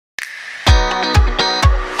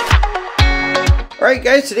Alright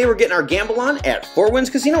guys, today we're getting our gamble on at Four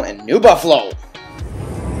Winds Casino in New Buffalo.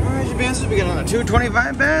 Alright, you bouncers, we got on a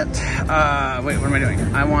 225 bet. Wait, what am I doing?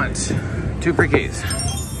 I want 2 pre-keys.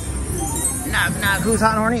 Knock, knock, who's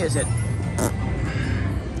hot and horny is it?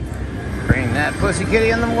 Bring that pussy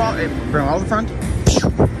kitty in the wall. Bring all the front.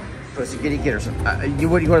 Pussy kitty, get her some. You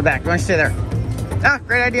go to the back. Why don't you stay there? Ah,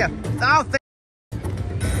 great idea. Oh,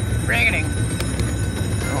 bring it in.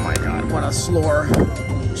 Oh my god, what a slore.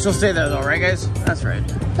 She'll stay there though, right guys? That's right.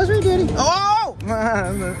 That's right, daddy. Oh! Ooh.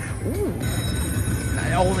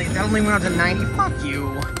 That only went out to 90. Fuck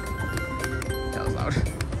you. That was loud.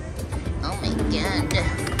 Oh my god.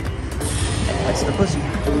 That's the pussy.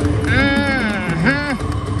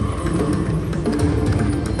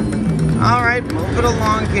 Alright, move it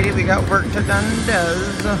along, kitty. We got work to done,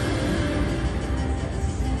 does.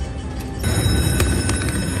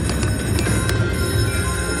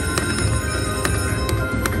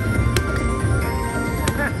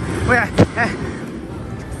 A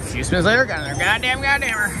few spins later, got another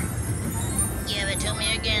goddamner. Give it to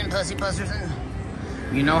me again, pussy pusserson.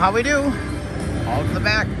 You know how we do. All to the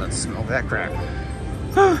back. Let's smoke that crack.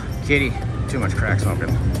 Kitty, too much crack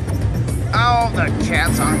smoking. Oh, the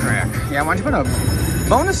cat's on crack. Yeah, why don't you put a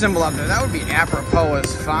bonus symbol up there? That would be apropos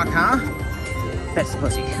as fuck, huh? That's the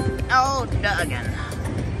pussy. Oh, duh again.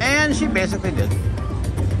 And she basically did.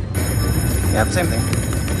 Yep, same thing.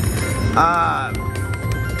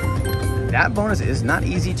 That bonus is not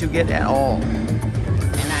easy to get at all.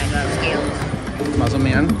 And I got skills. Muzzle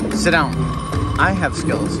man, sit down. I have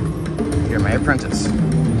skills. You're my apprentice. I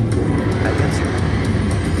get you.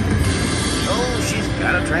 Oh, she's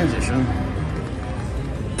got a transition.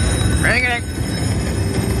 Bring it in.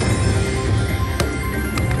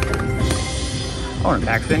 Oh, and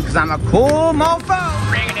backspin because I'm a cool mofo.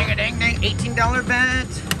 Ring-a-ding-a-ding-ding. $18 bet.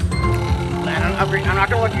 Land on upgrade. I'm not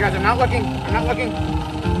gonna look, you guys. I'm not looking.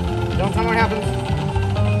 Don't tell me what happens.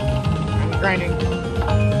 I'm grinding.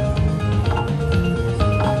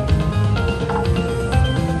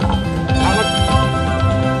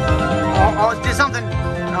 Oh, it did something.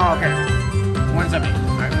 Oh, okay. 170.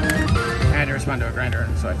 All right. I had to respond to a grinder,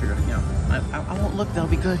 so I figured, you know, I won't look. That'll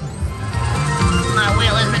be good. My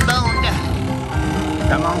wheel has been boned.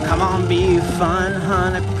 Come on, be fun,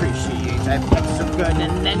 hun. Appreciate I feel so good,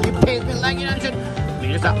 and then you pay me like you should.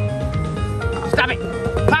 Lead us up. Stop it.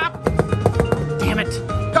 Pop. Damn it.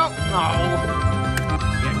 Go. Oh.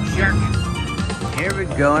 You jerk. Here we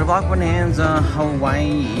go. And walk with hands on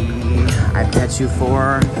Hawaii. I bet you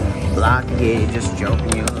for blockade. Just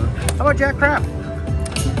joking you. How about Jack Crap?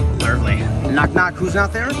 Literally. Knock, knock. Who's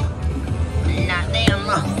not there? Not them.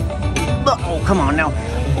 Oh, come on now.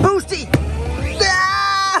 Boosty.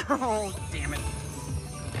 Oh, damn it.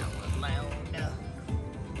 That was loud.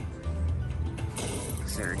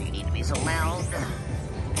 Sir, do you need to be so loud?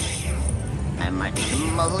 I might need to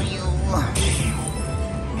muzzle you.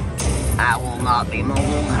 I will not be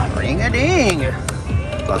muzzled. Ring-a-ding.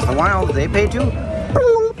 Plus the wild, they pay too.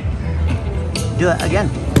 Do that again.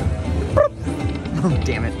 Oh,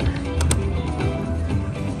 damn it.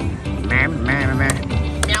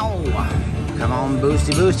 No. Come on,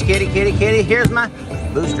 boosty, boost, kitty. Here's my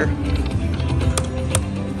booster.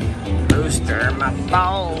 Booster, my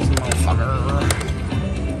balls, motherfucker.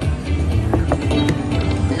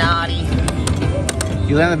 Naughty.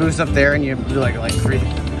 You land the boost up there and you do like 3.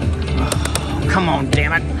 Oh, come on,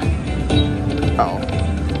 damn it. Oh.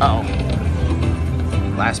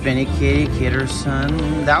 Last spinny kitty,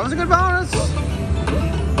 son. That was a good bonus.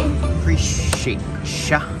 Appreciate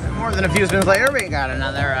ya. More than a few spins later, we got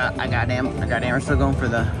another. I got damn. We're still going for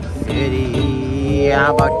the 50.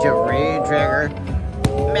 How about your raid trigger,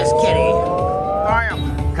 Miss Kitty?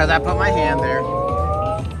 Because I put my hand there.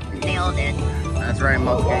 Nailed it. That's right,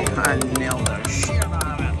 Most Kitty. I nailed the shit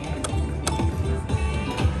out of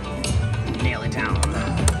it. Nail it down.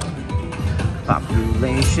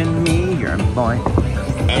 Population me, your boy.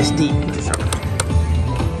 SD.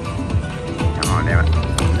 Come on, damn it.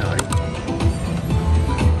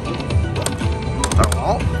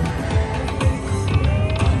 Oh.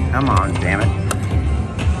 Come on, damn it.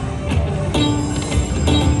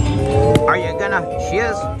 Are you gonna? She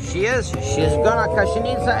is. She's gonna, because she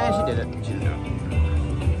needs to, and she did it. She didn't do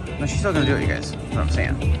it. No, she's still gonna do it, you guys. That's what I'm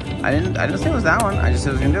saying. I didn't say it was that one. I just said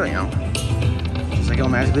it was gonna do it, you know. Just like it'll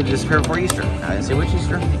magically disappear before Easter. I didn't say which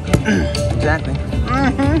Easter. Exactly.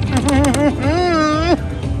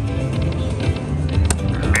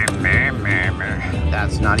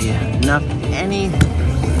 That's not enough.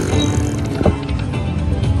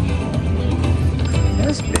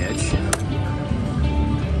 This bitch.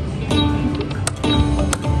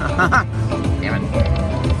 Damn it.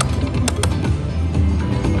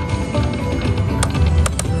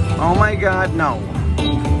 Oh my God, no.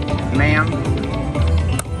 Ma'am.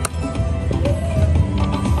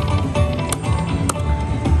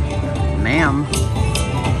 Ma'am.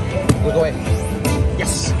 Look away.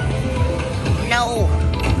 Yes. No.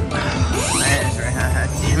 That's right.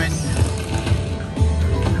 Damn it.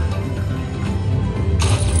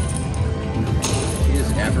 You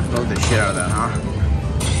just after-flowed the shit out of that, huh?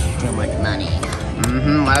 Too much money.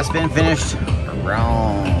 Mm-hmm. Last spin finished.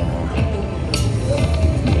 Wrong.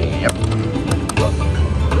 Yep.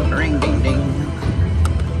 Ring, ding, ding.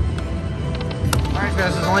 Alright,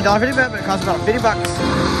 guys, it's only $1.50 bet, but it costs about 50 bucks.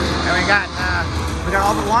 And we got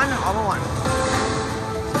all but one.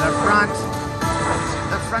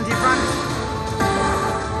 The fronty front.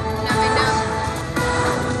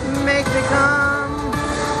 Make me come.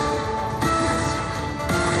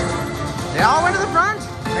 They all went to the front.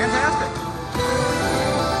 Fantastic.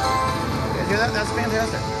 You guys hear that? That's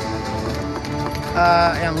fantastic.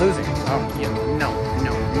 And I'm losing. Oh, yeah. No.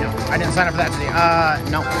 I didn't sign up for that today.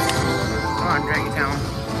 No. Come on, Draggy Town.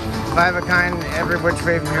 5 of a kind, every which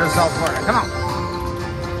way from here to South Florida. Come on.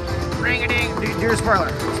 Ring-a-ding. Do your spoiler.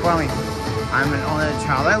 Spoil me. I'm an only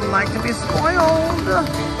child. I like to be spoiled.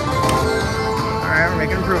 Alright, we're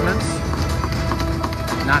making improvements.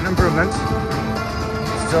 Not an improvement.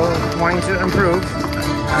 Still wanting to improve.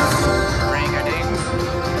 Ring-a-ding.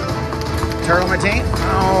 Turtle my taint?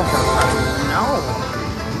 Oh, no.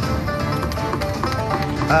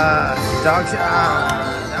 Dog shit.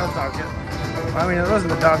 That was dog shit. Well, I mean, it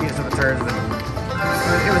wasn't the doggiest of the turds, but it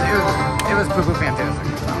was poo-poo fantastic.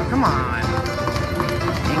 Oh, come on.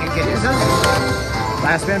 Dang it, kid.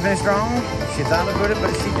 Last spin finished strong. She thought about it,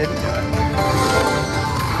 but she didn't do it.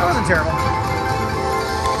 That wasn't terrible.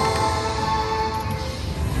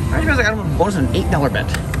 Alright, you guys, I got a bonus on an $8 bet.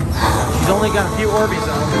 She's only got a few Orbeez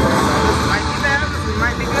though. So this might be bad, this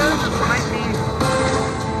might be good, this might be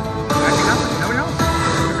nothing. Nobody knows.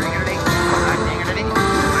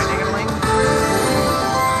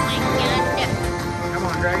 Come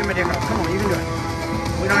on, drag him a dick off. Come on, you can do it.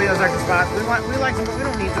 We don't need those extra spots. We like them, but we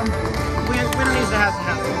don't need them. We don't need to have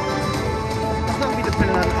them. Let's not be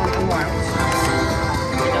dependent on wilds.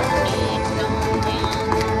 We don't need no wild.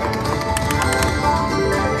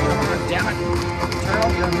 Damn it.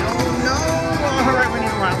 Turtle, no. Alright, we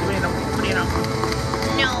need wild. We need them.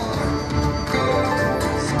 No.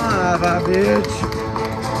 Son of a bitch.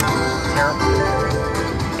 Terrible.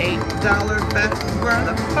 $8 bet. Where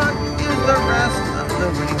the fuck is the rest of the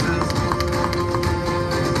winningses?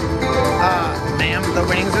 Ma'am, the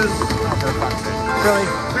winningses? Oh, for fuck's sake.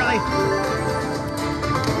 Really?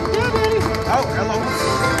 Yeah, daddy. Oh, hello.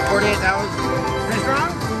 48, that was pretty strong.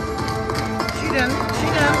 She didn't.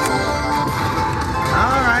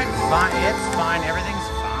 Alright, fine. It's fine. Everything's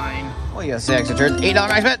fine. Oh, you sexy turd. $8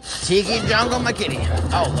 nice bet. Tiki Jungle my kitty.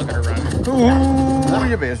 Oh, look at her run. Ooh,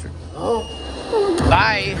 you bastard.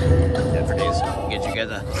 Bye. Don't forget to get you guys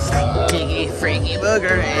a tiki freaky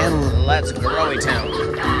booger and let's growy town.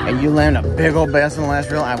 And you land a big old bass in the last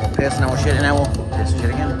reel, I will piss and I will shit and I will piss and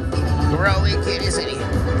shit again. Growy Kitty City.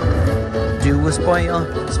 Do a spoiler.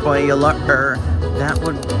 That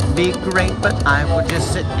would be great, but I would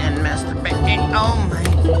just sit and masturbate. Oh my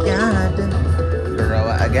God.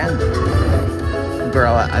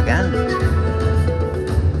 Grow again.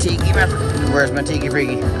 Tiki method. Where's my tiki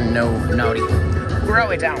freaky? No, naughty.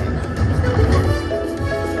 Growy town.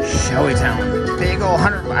 Showy town. Big old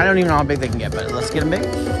 100. I don't even know how big they can get, but let's get them big.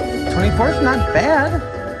 24's not bad.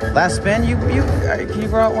 Last spin, can you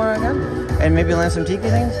grow out one again? And maybe land some tiki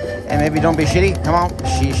things? And maybe don't be shitty. Come on,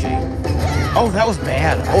 shitty. Oh, that was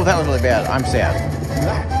bad. Oh, that was really bad. I'm sad.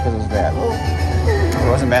 Because it was bad. If it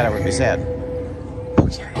wasn't bad, I would be sad. Oh,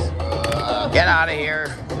 yes. Get out of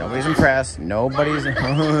here. Nobody's impressed. Nobody's...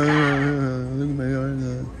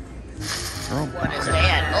 What is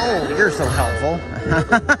that? Oh, you're so helpful.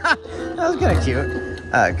 That was kind of cute.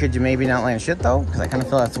 Could you maybe not land shit, though? Because I kind of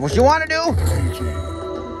feel that's what you want to do.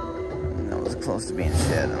 That was close to being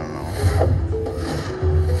shit. I don't know.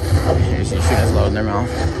 You should has load in their mouth.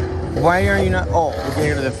 Why are you not... Oh, we're going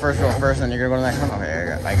to go to the first row first, and then you're going to go to the next one?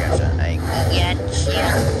 Okay, I gotcha.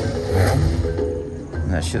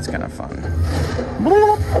 That shit's kind of fun.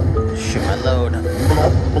 Shoot my load.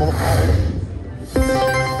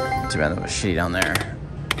 Too bad that was shitty down there.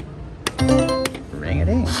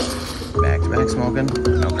 Ring-a-ding. Back-to-back smoking.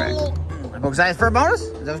 No crack. I'm excited for a bonus?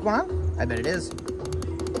 Is that what's going on? I bet it is.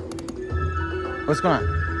 What's going on?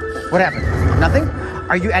 What happened? Nothing?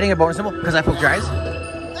 Are you adding a bonus symbol because I poked your eyes?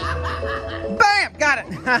 Bam! Got it!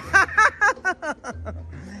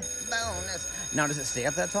 Bonus. Now, does it stay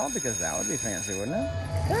up that tall? Because that would be fancy, wouldn't it?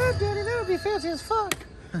 Yeah, Daddy, that would be fancy as fuck.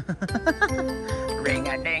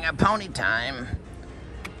 Ring-a-ding-a pony time.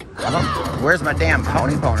 Where's my damn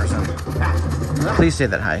pony bonerson? Please say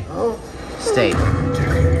that hi. Stay.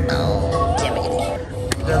 Oh, Timmy.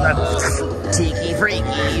 Tiki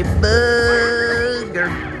freaky booger.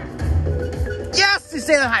 Yes! You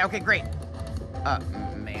say that hi. Okay, great.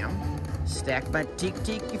 Ma'am. Stack my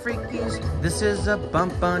tiki freakies. This is a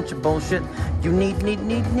bunch of bullshit. You need to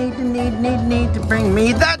bring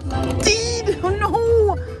me that deed. Oh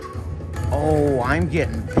no! Oh, I'm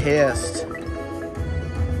getting pissed.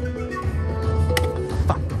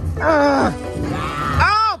 Fuck. Oh!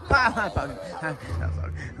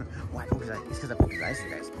 Why poke his eyes? It's because I poke his eyes, you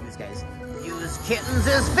guys. These guys use kittens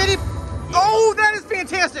as fitty. Oh, that is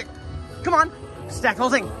fantastic. Come on. Stack the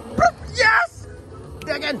whole thing. Yes!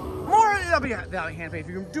 Again. More. That'll be hand pay if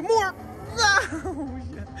you do more. Oh,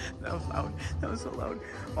 shit. That was loud. That was so loud.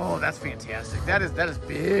 Oh, that's fantastic. That is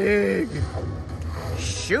big.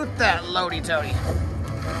 Shoot that loady toady.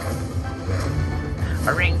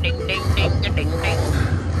 A ring ding ding ding ding ding.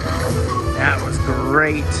 That was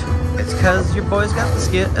great. It's cause your boy's got the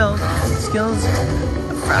skills.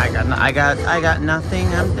 I got nothing.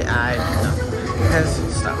 Because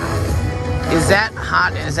stop it. Is that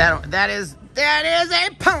hot? That is a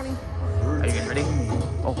pony. Are you guys ready?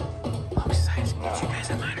 Oh, his eyes. Get you guys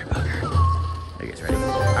a minor bugger. Are you guys ready?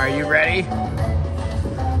 Are you ready?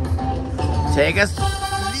 Take us.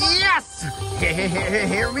 Yes!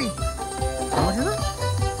 Hear me. How much is it?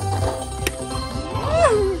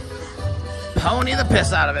 Pony the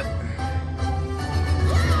piss out of it.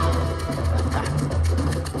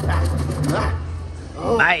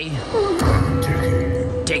 Bye.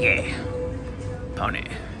 Tiki. Pony.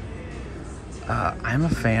 I'm a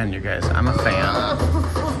fan, you guys. I'm a fan.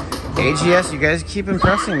 AGS, you guys keep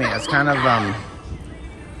impressing me. It's kind of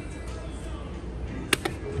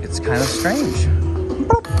strange.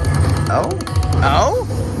 Boop. Oh.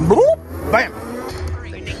 Boop. Bam.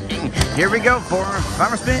 Here we go for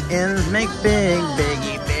Farmer Spins. Make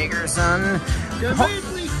bigger, son.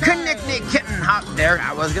 Connect me, kitten. Hop there.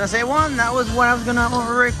 I was gonna say 1. That was what I was gonna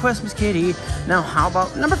request, Miss Kitty. Now, how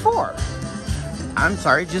about number 4? I'm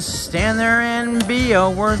sorry, just stand there and be a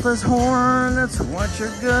worthless whore. That's what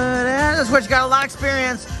you're good at. That's what you got a lot of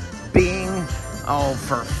experience being. Oh,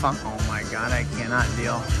 for fun. Oh my God, I cannot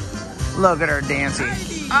deal. Look at her dancing.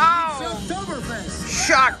 Oh!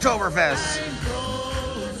 Shocktoberfest.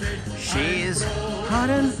 She's hot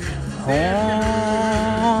and horny.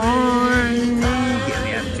 Give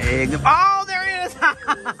me a big. Oh, there it is.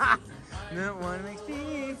 That one makes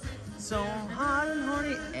me so hot and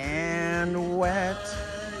horny and wet.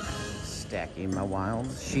 Stacking my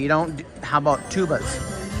wilds. She don't. How about tubas?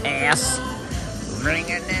 Ass. Ring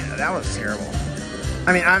it in. That was terrible.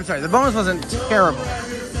 I mean, I'm sorry. The bonus wasn't terrible,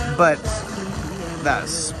 but that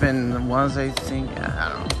spin was, I think. I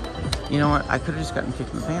don't know. You know what? I could have just gotten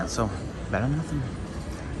kicked in the pants, so better than nothing.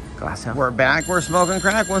 Glass half. We're back. We're smoking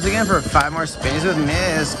crack once again for 5 more spins with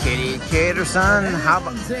Miss Kitty Caterson. How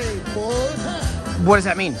about? What does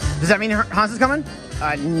that mean? Does that mean Hans is coming?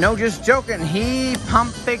 No, just joking. He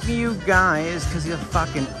pump faked me, you guys, because he's a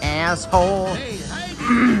fucking asshole.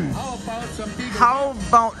 How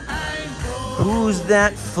about who's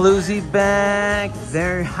that floozy back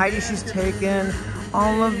there? Heidi, she's taken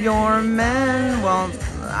all of your men. Well,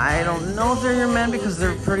 I don't know if they're your men because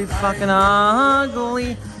they're pretty fucking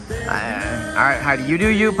ugly. Alright, Heidi, you do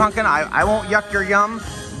you, pumpkin. I won't yuck your yum,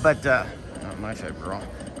 but, not my type, girl.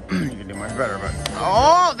 You can do much better, but...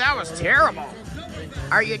 Oh, that was terrible.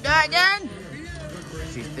 Are you done?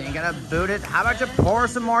 She's thinking of boot it. How about you pour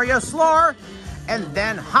some more, you slore? And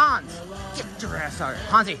then Hans. Get your ass out.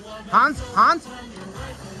 Hansi. Hans.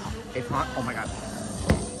 If Hans... Oh, my God.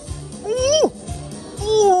 Ooh!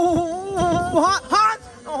 Hans!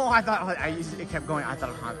 Oh, I thought... It kept going. I thought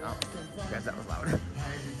of Hans. Oh, guys, that was loud.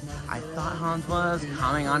 I thought Hans was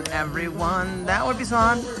calling on everyone. That would be so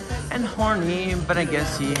hot and horny, but I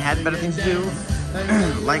guess he had better things to do.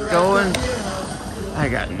 Like going. I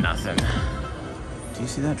got nothing. Do you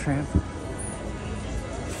see that tramp?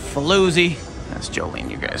 Floozy. That's Jolene,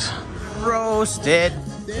 you guys. Roasted.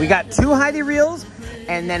 We got 2 Heidi reels,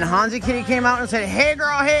 and then Hansi Kitty came out and said, "Hey,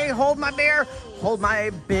 girl, hey, hold my beer. Hold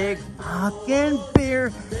my big fucking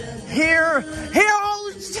beer. Here.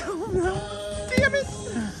 Oh, damn it.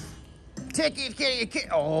 Tiki kitty.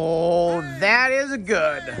 Oh, that is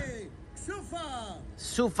good.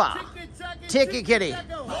 Sufa. Tiki kitty.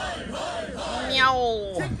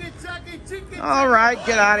 Meow. All right,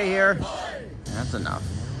 get out of here. That's enough.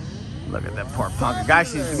 Look at that poor punk.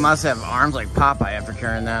 Gosh, she must have arms like Popeye after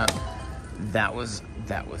carrying that. That was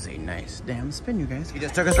That was a nice damn spin, you guys. He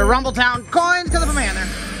just took us to Rumbletown. Coins because of a man there.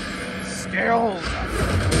 Scales.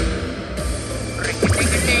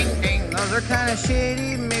 Ding, ding. Those are kind of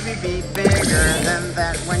shady. Maybe be bigger than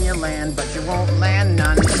that when you land, but you won't land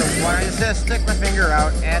none. So why don't you just stick my finger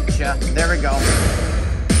out at ya? There we go.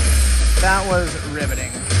 That was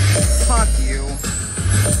riveting. Fuck you.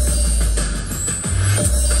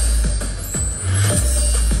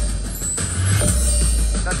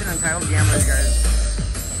 Such an entitled gambler, you guys.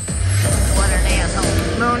 What an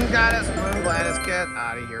asshole. Moon Goddess, Moon Gladys, get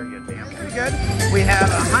out of here, you damn. Pretty good. We have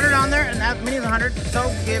 100 on there, and that mini is 100.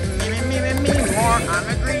 So give me more. I'm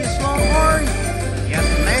a greedy slow boy. Yes,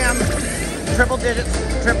 ma'am. Triple digits,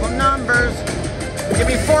 triple numbers. Give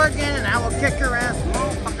me 4 again, and I will kick your ass,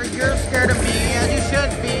 motherfucker. You're scared of me, as you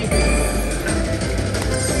should be.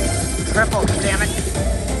 Triple, damn it.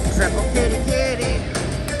 Triple kitty kitty.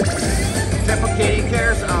 Triple kitty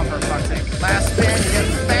cares. Oh, for fuck's sake. Last spin, get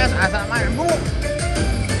fast. I thought mine would move.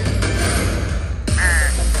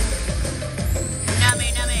 Nummy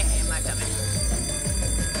in my tummy.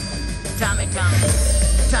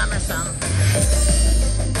 Tummy some.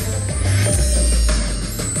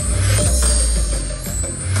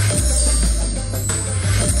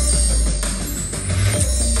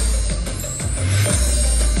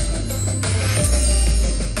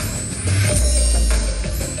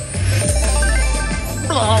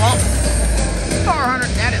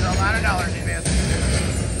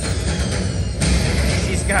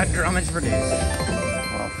 Got drummage for days.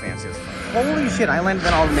 Oh, fancy as fuck. Holy shit, I landed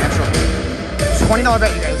that all natural. $20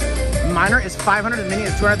 bet, you guys. Minor is 500 and mini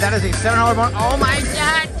is 200. That is a $7 bonus. Oh my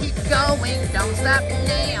god, keep going. Don't stop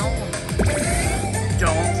now.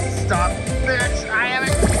 Don't stop, bitch. I am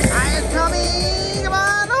coming. Come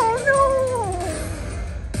on. Oh no.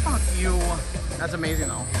 Fuck you. That's amazing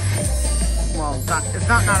though. Well, it's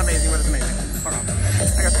not amazing, but it's amazing. Hold on.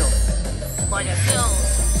 I got skills. I got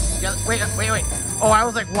skills. Wait. Oh, I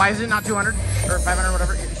was like, why is it not 200 or 500 or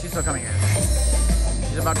whatever? She's still coming in.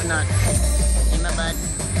 She's about to nut. In my butt.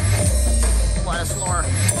 What a slore.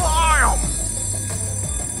 Wow!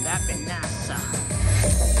 That be nice.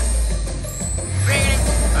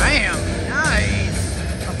 Bam! Nice!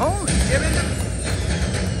 Holy shit!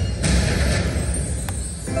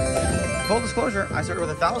 Full disclosure, I started with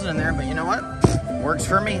 1,000 in there, but you know what? Works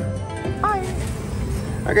for me. Bye!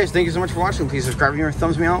 Alright guys, thank you so much for watching. Please subscribe here,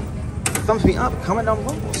 thumbs me up, comment down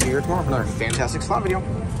below. We'll see you here tomorrow for another fantastic slot video.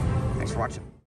 Thanks for watching.